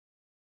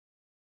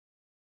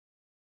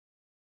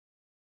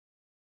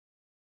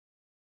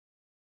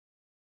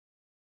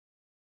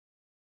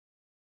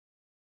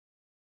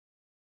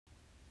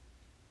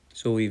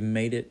So we've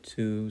made it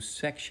to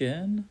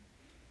section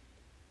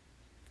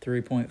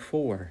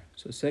 3.4.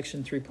 So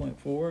section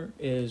 3.4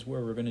 is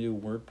where we're going to do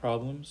word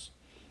problems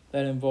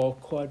that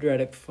involve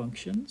quadratic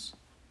functions.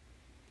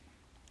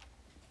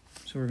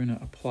 So we're going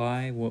to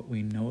apply what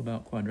we know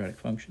about quadratic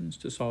functions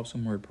to solve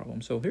some word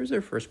problems. So here's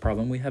our first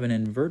problem. We have an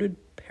inverted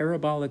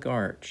parabolic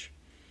arch.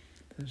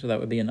 So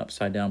that would be an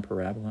upside down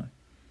parabola.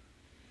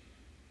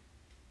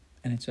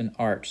 And it's an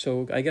arch.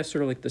 So I guess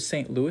sort of like the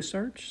St. Louis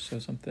arch. So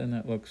something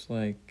that looks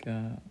like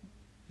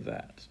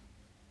that.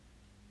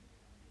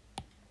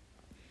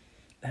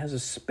 It has a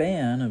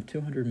span of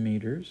 200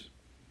 meters.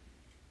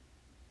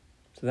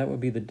 So that would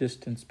be the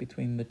distance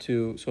between the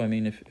two. So I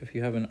mean, if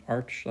you have an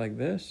arch like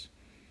this,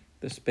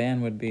 the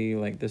span would be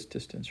like this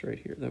distance right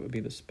here. That would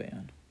be the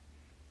span,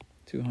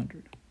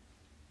 200.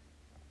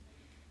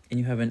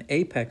 And you have an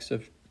apex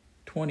of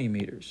 20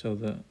 meters. So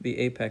the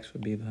apex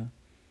would be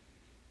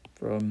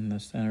from the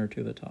center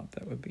to the top.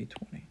 That would be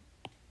 20.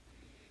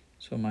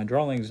 So my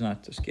drawing is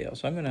not to scale.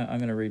 So I'm gonna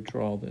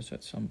redraw this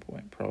at some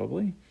point,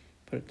 probably.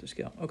 Put it to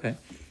scale. Okay.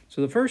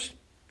 So the first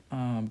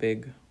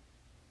big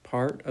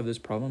part of this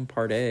problem,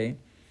 part A,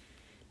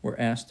 we're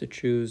asked to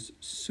choose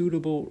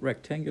suitable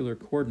rectangular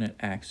coordinate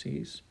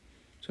axes.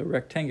 So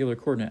rectangular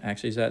coordinate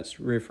axes, that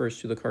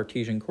refers to the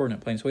Cartesian coordinate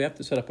plane. So we have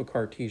to set up a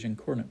Cartesian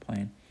coordinate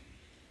plane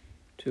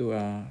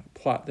to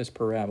plot this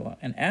parabola.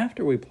 And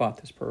after we plot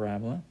this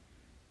parabola,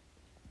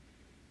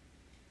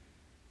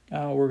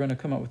 we're going to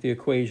come up with the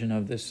equation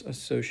of this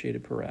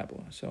associated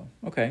parabola. So,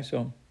 okay,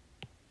 so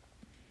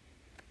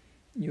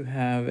you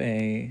have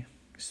a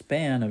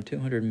span of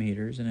 200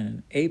 meters and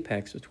an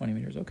apex of 20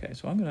 meters. Okay,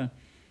 so I'm going to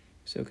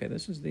say, okay,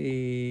 this is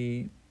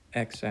the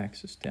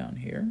x-axis down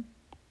here.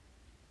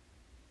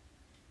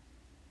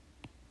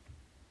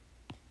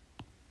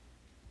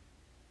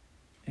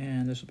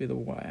 And this will be the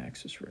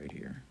y-axis right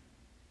here.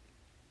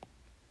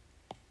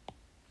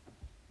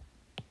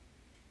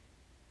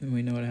 And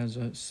we know it has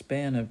a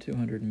span of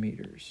 200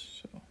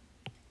 meters. So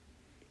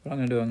what I'm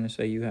going to do, I'm going to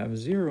say you have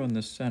 0 in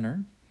the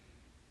center.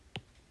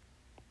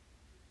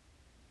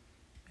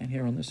 And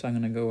here on this side,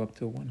 I'm going to go up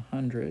to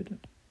 100.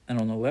 And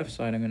on the left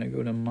side, I'm going to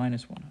go to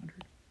minus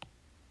 100.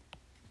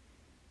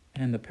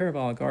 And the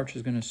parabolic arch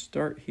is going to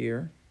start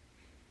here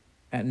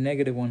at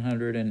negative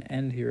 100 and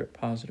end here at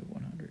positive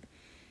 100.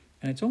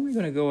 And it's only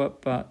going to go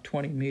up about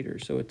 20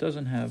 meters, so it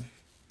doesn't have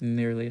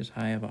nearly as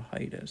high of a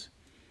height as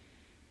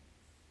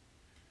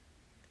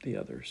the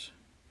others.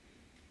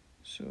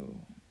 So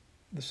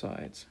the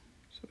sides.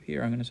 So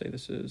here I'm going to say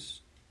this is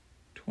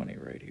 20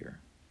 right here.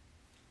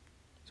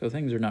 So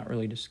things are not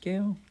really to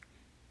scale.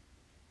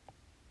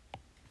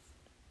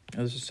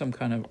 Now, this is some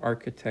kind of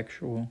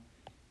architectural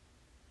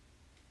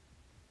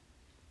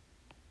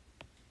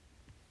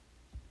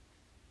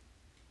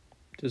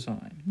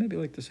design, maybe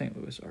like the St.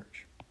 Louis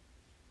Arch.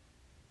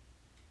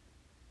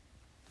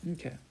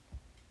 Okay.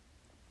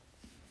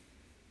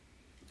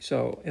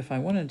 So if I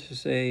wanted to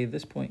say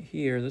this point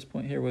here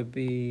would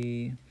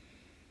be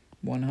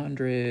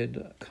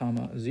 100,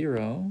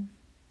 0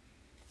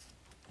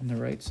 on the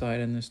right side,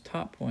 and this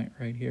top point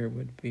right here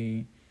would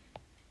be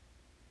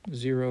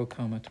 0,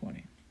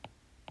 20.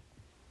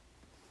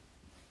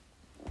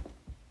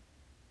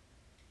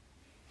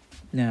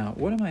 Now,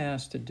 what am I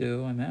asked to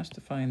do? I'm asked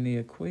to find the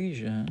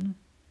equation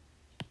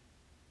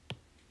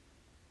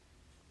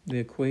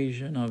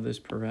of this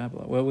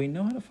parabola. Well, we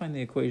know how to find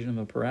the equation of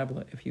a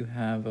parabola if you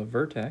have a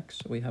vertex.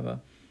 So we have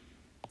a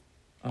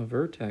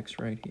vertex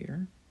right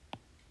here.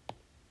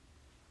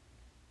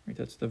 Right,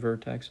 that's the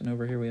vertex, and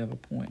over here we have a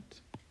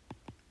point.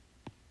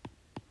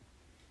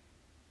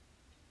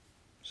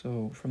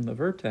 So from the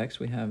vertex,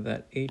 we have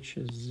that h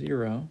is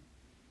 0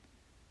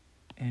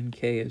 and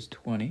k is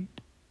 20.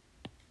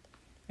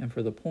 And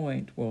for the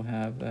point, we'll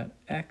have that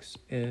x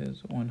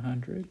is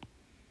 100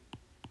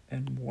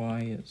 and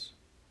y is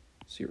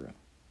 0.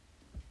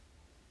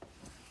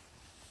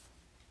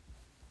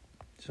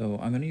 So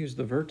I'm going to use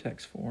the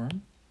vertex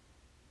form.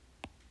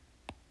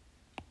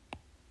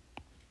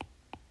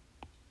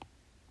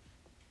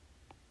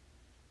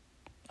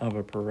 Of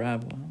a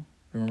parabola.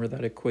 Remember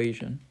that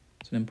equation.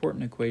 It's an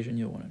important equation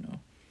you'll want to know.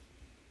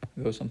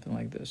 It goes something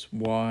like this.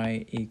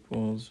 Y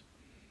equals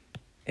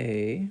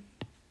a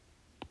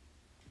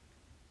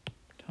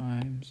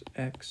times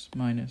x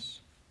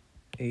minus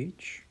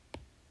h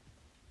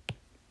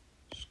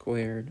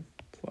squared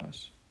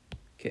plus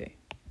k.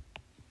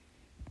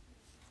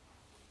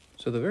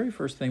 So the very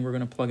first thing, we're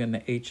going to plug in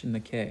the h and the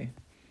k.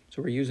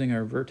 So we're using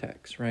our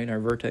vertex, right? Our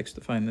vertex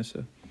to find this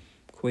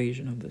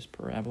equation of this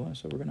parabola.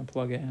 So we're going to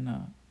plug in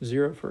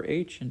 0 for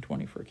h and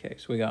 20 for k.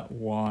 So we got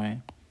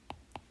y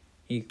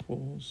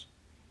equals,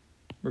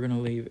 we're going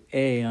to leave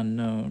a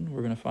unknown.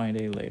 We're going to find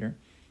a later.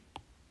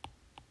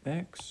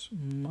 X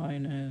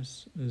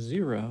minus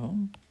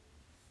 0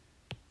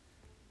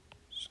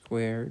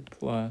 squared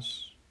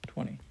plus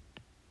 20.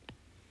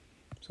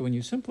 So when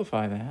you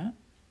simplify that,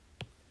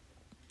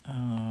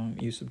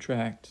 you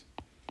subtract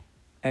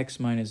x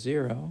minus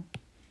 0.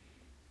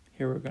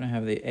 Here we're going to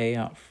have the a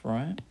out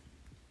front.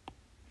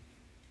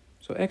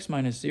 So So x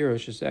minus 0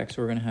 is just x.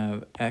 So we're going to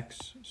have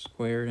x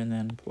squared and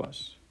then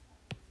plus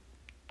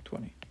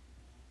 20.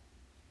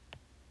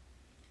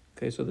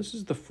 Okay, so this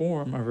is the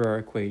form of our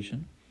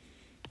equation.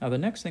 Now the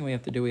next thing we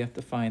have to do, we have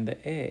to find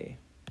the a.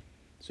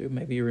 So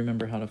maybe you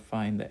remember how to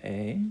find the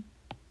a.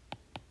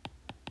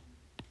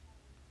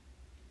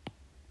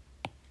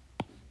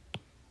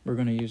 We're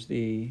going to use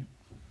the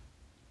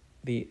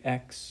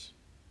x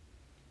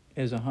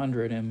is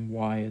 100 and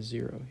y is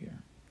 0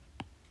 here.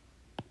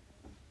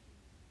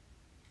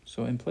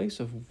 So in place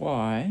of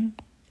y,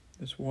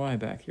 this y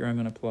back here, I'm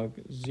going to plug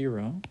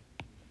 0.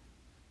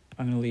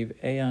 I'm going to leave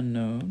a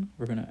unknown.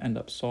 We're going to end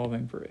up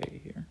solving for a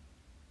here.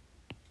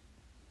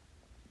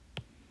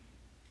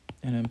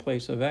 And in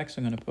place of x,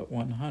 I'm going to put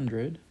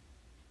 100.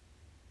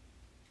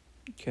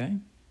 Okay.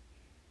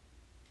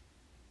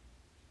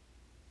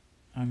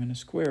 I'm going to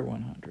square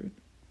 100.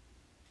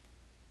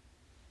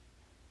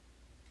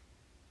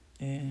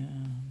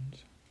 And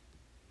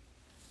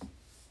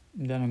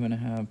then I'm going to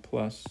have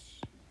plus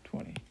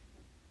 20.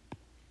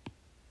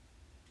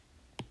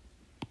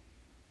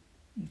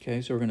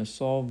 Okay, so we're going to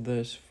solve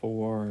this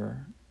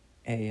for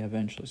a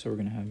eventually. So we're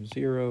going to have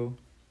 0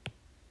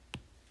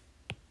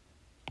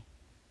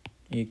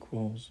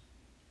 equals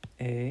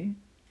a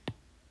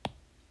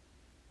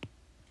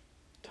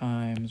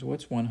times,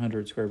 what's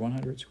 100 squared?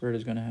 100 squared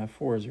is going to have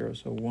 4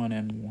 zeros, so 1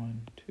 and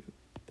 1, 2,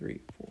 3,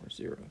 4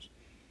 zeros.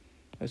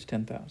 That's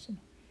 10,000.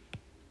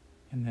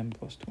 And then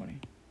plus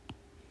 20.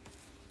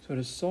 So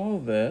to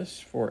solve this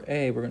for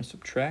a, we're going to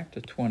subtract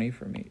a 20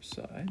 from each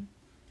side.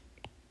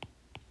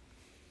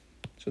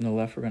 So on the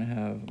left, we're going to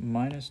have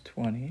minus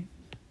 20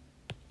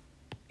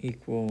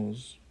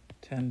 equals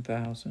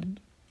 10,000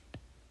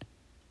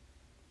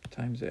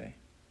 times a.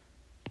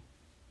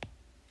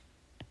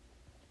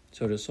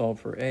 So to solve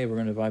for a, we're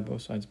going to divide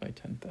both sides by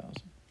 10,000.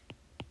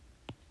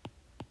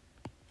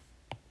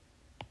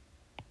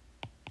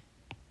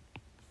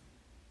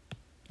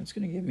 That's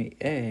going to give me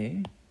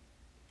a.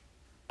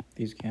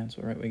 These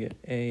cancel, right? We get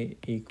a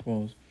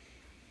equals,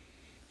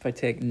 if I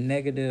take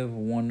negative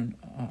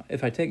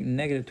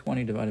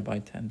 20 divided by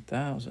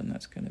 10,000,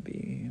 that's going to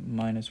be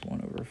minus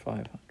 1 over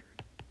 500.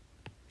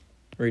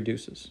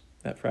 Reduces.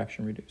 That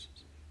fraction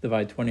reduces.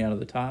 Divide 20 out of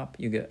the top,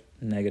 you get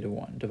negative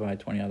 1. Divide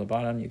 20 out of the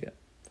bottom, you get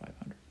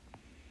 500.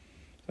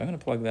 So I'm going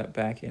to plug that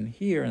back in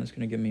here, and it's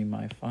going to give me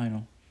my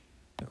final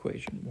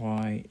equation.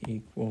 Y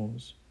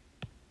equals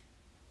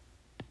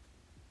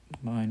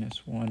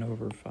minus 1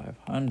 over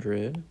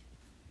 500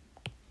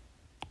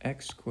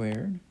 x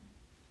squared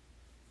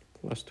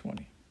plus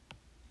 20.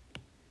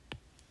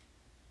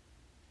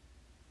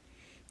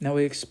 Now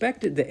we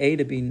expected the a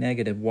to be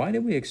negative. Why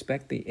did we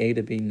expect the a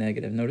to be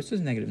negative? Notice this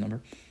is a negative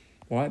number.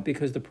 Why?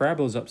 Because the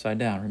parabola is upside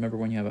down. Remember,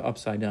 when you have an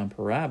upside down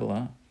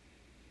parabola,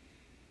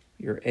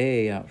 your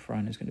a out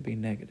front is going to be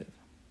negative.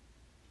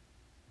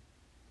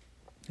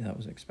 And that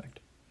was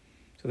expected.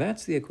 So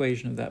that's the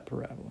equation of that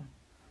parabola.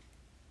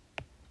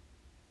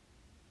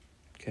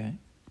 Okay.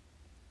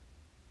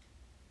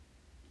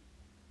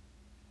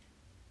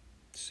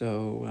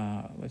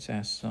 So let's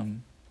ask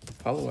some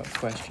follow-up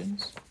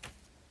questions.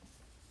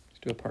 Let's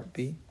do a part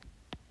B.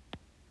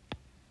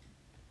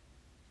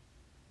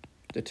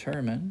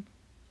 Determine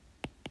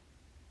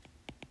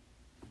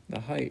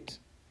the height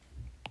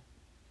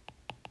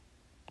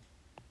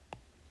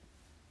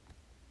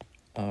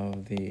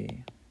of the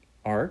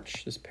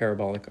arch, this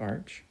parabolic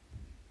arch,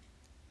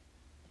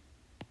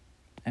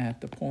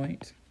 at the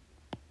point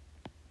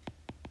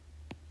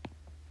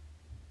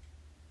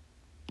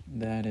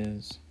that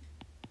is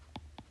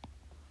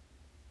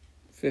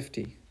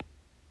 50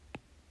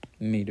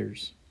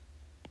 meters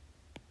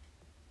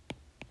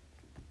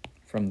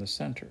from the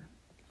center.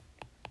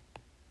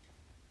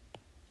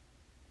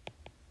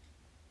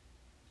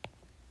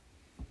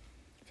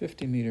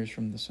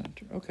 From the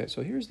center. Okay,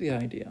 so here's the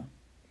idea.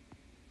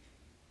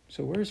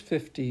 So where's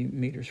 50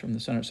 meters from the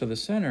center? So the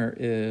center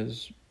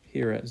is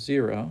here at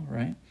 0,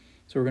 right?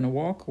 So we're going to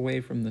walk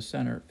away from the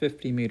center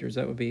 50 meters.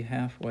 That would be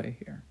halfway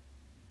here,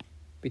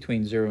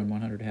 between 0 and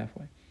 100,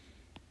 halfway.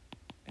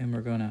 And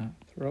we're going to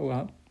throw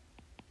up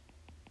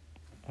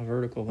a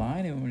vertical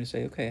line, and we're going to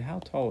say, okay, how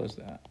tall is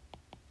that?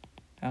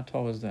 How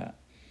tall is that?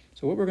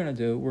 So what we're going to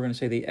do, we're going to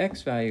say the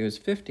x value is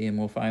 50, and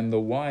we'll find the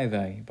y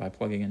value by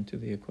plugging into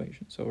the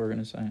equation. So we're going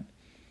to say,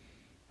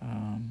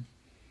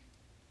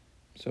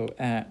 so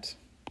at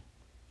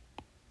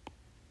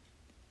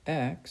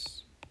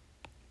x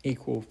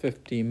equal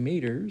 50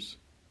 meters,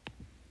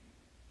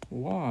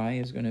 y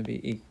is going to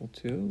be equal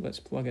to, let's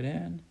plug it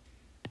in,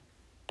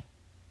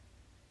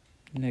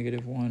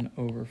 negative 1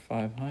 over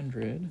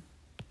 500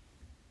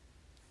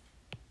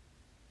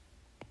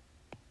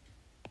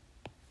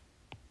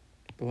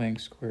 blank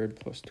squared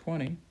plus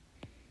 20.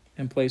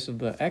 In place of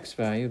the x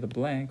value, the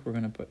blank, we're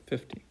going to put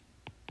 50.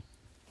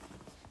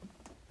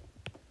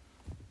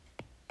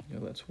 So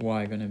that's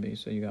y going to be,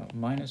 so you got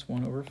minus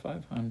 1 over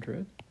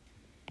 500.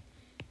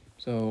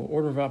 So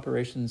order of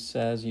operations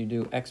says you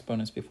do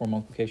exponents before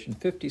multiplication.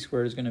 50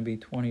 squared is going to be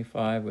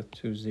 25 with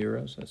 2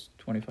 zeros. That's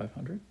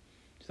 2,500,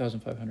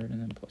 2,500, and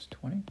then plus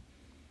 20.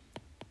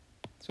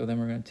 So then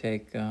we're going to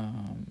take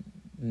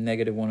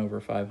negative 1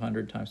 over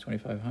 500 times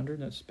 2,500.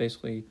 That's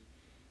basically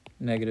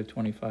negative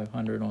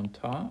 2,500 on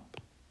top,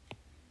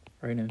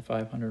 right, and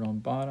 500 on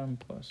bottom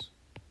plus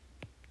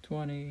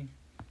 20.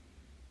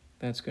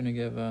 That's going to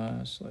give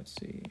us, let's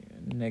see,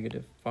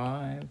 negative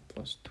 5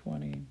 plus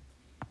 20.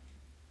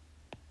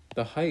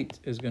 The height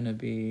is going to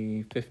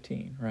be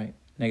 15, right?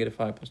 Negative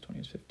 5 plus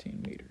 20 is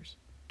 15 meters.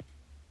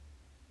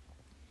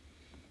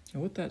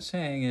 And what that's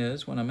saying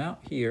is when I'm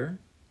out here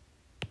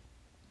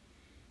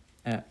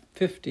at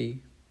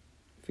 50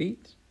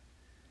 feet,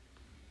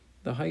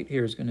 the height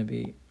here is going to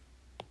be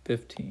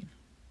 15.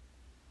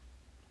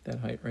 That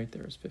height right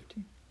there is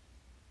 15.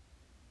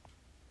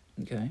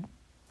 Okay.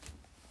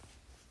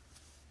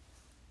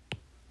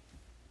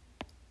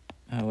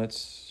 Now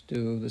let's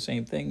do the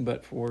same thing,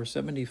 but for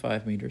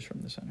 75 meters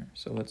from the center.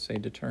 So let's say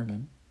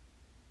determine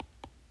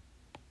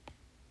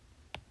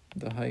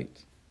the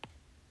height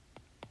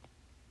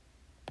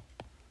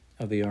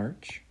of the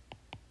arch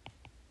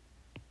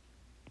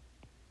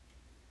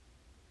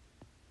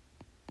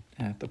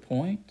at the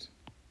point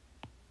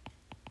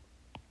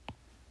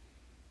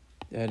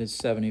that is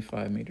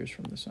 75 meters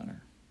from the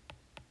center.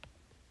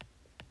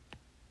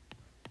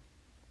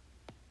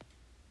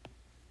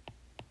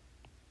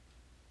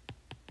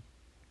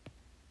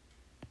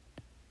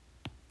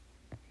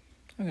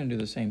 I'm going to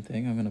do the same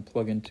thing. I'm going to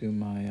plug into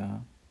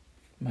my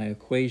my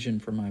equation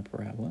for my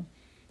parabola,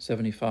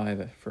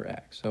 75 for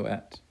x. So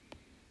at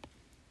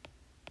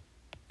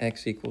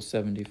x equals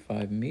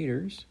 75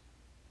 meters,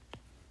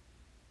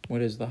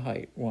 what is the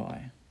height?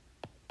 Y.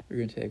 We're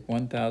going to take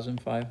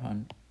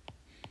 1,500,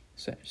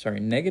 sorry,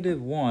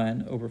 negative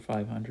 1 over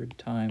 500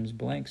 times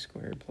blank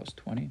squared plus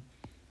 20.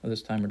 Well,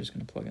 this time we're just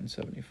going to plug in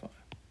 75.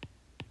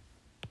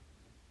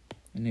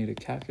 You need a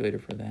calculator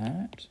for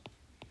that.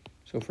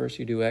 So first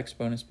you do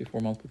exponents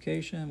before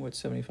multiplication. What's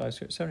 75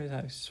 squared?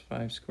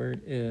 75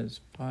 squared is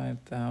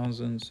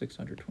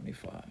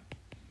 5,625.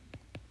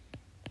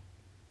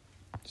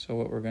 So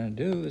what we're going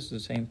to do is the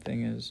same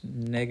thing as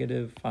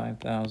negative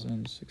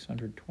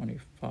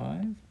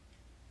 5,625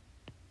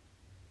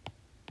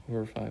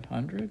 over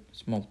 500.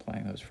 It's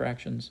multiplying those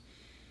fractions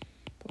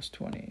plus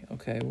 20.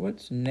 Okay,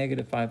 what's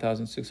negative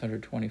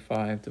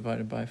 5,625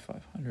 divided by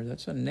 500?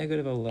 That's a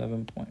negative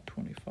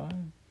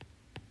 11.25.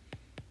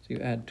 You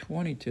add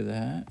 20 to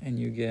that, and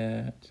you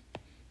get,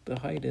 the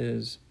height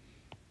is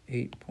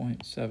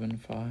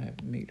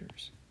 8.75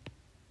 meters.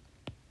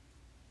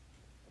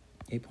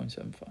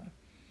 8.75.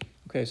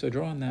 Okay, so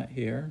drawing that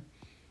here,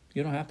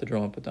 you don't have to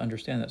draw it, but to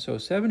understand that. So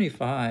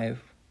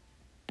 75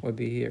 would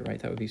be here, right?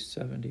 That would be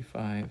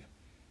 75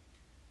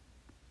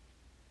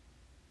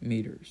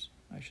 meters,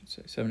 I should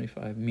say.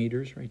 75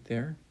 meters right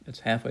there. That's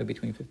halfway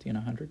between 50 and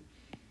 100.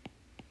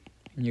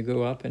 And you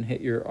go up and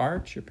hit your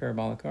arch, your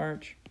parabolic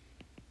arch.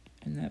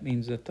 And that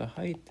means that the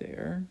height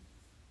there,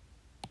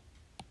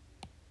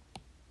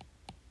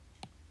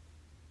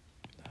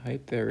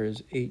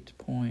 is 8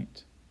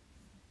 point,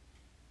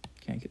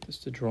 can't get this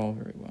to draw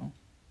very well,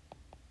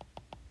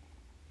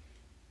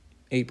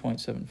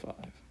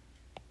 8.75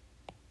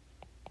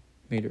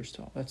 meters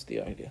tall. That's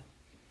the idea,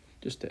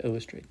 just to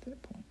illustrate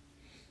that point.